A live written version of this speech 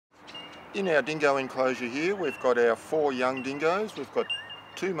In our dingo enclosure here, we've got our 4 young dingoes. We've got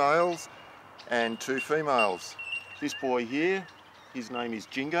 2 males and 2 females. This boy here, his name is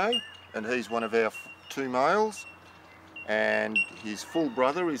Dingo, and he's one of our 2 males. And his full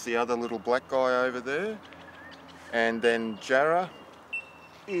brother is the other little black guy over there. And then Jara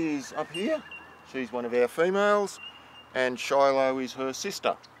is up here. She's one of our females. And Shiloh is her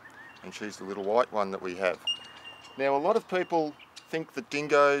sister. And she's the little white one that we have. Now, a lot of people think that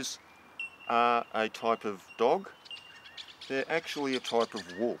dingoes are a type of dog. They're actually a type of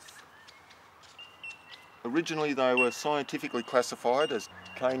wolf. Originally they were scientifically classified as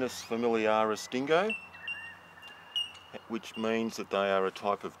Canis familiaris dingo, which means that they are a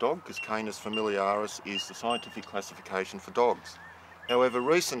type of dog, because Canis familiaris is the scientific classification for dogs. However,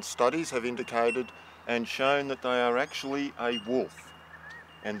 recent studies have indicated and shown that they are actually a wolf,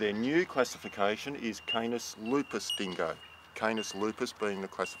 and their new classification is Canis lupus dingo. Canis lupus being the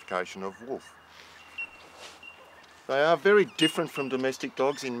classification of wolf. They are very different from domestic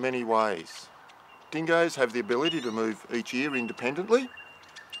dogs in many ways. Dingoes have the ability to move each ear independently.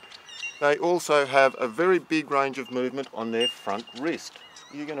 They also have a very big range of movement on their front wrist.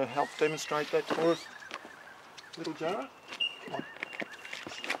 Are you going to help demonstrate that for us, little Jara? Come on.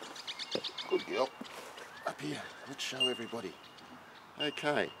 Good girl. Up here, let's show everybody.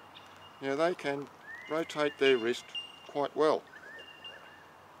 Okay, now they can rotate their wrist quite well.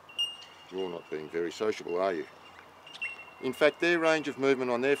 You're not being very sociable, are you? In fact, their range of movement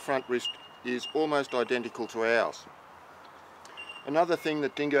on their front wrist is almost identical to ours. Another thing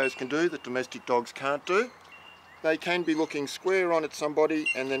that dingoes can do that domestic dogs can't do, they can be looking square on at somebody,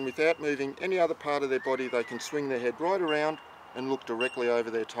 and then without moving any other part of their body, they can swing their head right around and look directly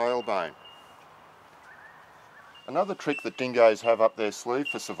over their tailbone. Another trick that dingoes have up their sleeve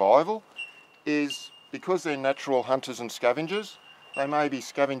for survival is, because they're natural hunters and scavengers, they may be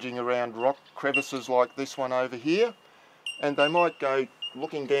scavenging around rock crevices like this one over here, and they might go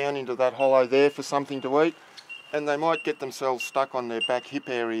looking down into that hollow there for something to eat, and they might get themselves stuck on their back hip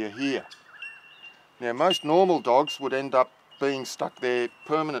area here. Now, most normal dogs would end up being stuck there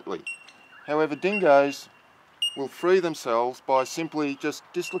permanently. However, dingoes will free themselves by simply just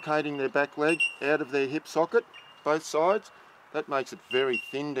dislocating their back leg out of their hip socket, both sides. That makes it very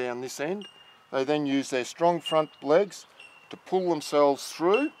thin down this end. They then use their strong front legs to pull themselves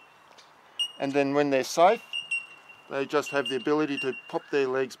through, and then when they're safe, they just have the ability to pop their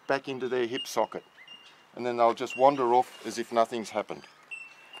legs back into their hip socket, and then they'll just wander off as if nothing's happened.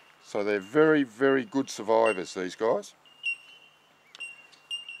 So they're very, very good survivors, these guys.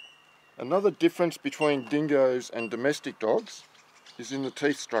 Another difference between dingoes and domestic dogs is in the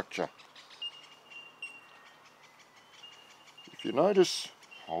teeth structure. If you notice,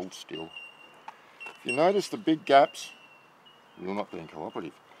 hold still, if you notice the big gaps, you're not being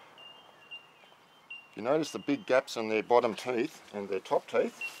cooperative. If you notice the big gaps on their bottom teeth and their top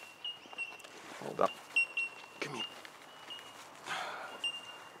teeth, hold up, come here,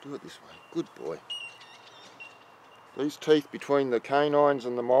 do it this way, good boy. These teeth between the canines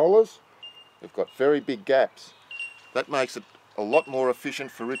and the molars, they've got very big gaps. That makes it a lot more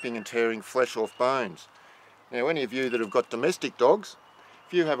efficient for ripping and tearing flesh off bones. Now, any of you that have got domestic dogs,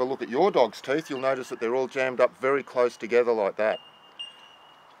 if you have a look at your dog's teeth, you'll notice that they're all jammed up very close together like that,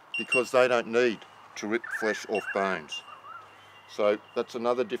 because they don't need to rip flesh off bones. So that's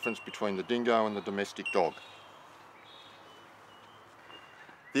another difference between the dingo and the domestic dog.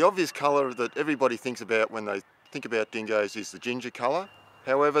 The obvious colour that everybody thinks about when they think about dingoes is the ginger colour.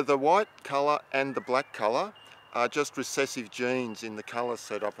 However, the white colour and the black colour are just recessive genes in the colour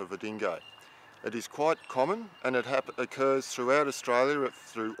setup of a dingo. It is quite common, and it occurs throughout Australia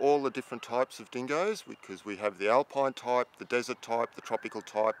through all the different types of dingoes, because we have the alpine type, the desert type, the tropical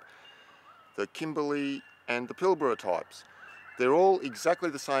type, the Kimberley and the Pilbara types. They're all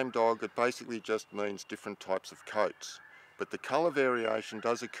exactly the same dog, it basically just means different types of coats. But the colour variation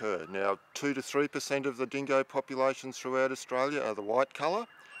does occur. Now, 2 to 3% of the dingo populations throughout Australia are the white colour,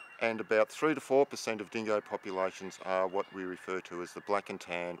 and about 3 to 4% of dingo populations are what we refer to as the black and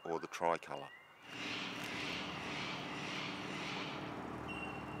tan or the tricolour.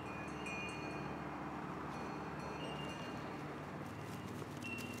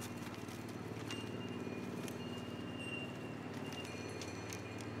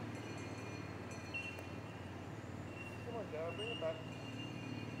 Come on, Joe, bring it back.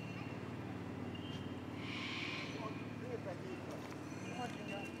 Come on, bring it back here. Come on,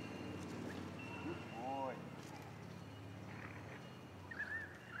 Dingo. Good boy.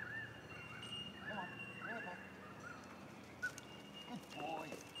 Come on, bring it back. Good boy.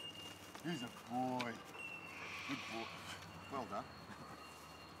 He's a boy. Good boy. Well done.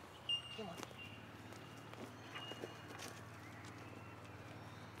 Come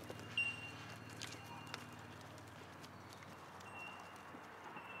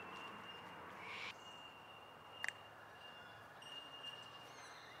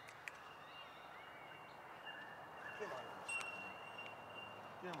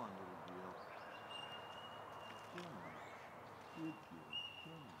Come on, little girl. Come on. Good girl.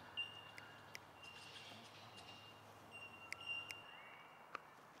 Come on.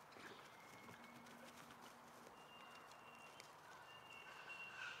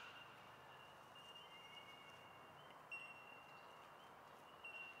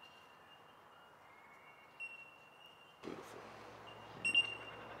 Beautiful.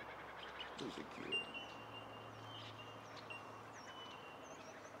 Who's a girl?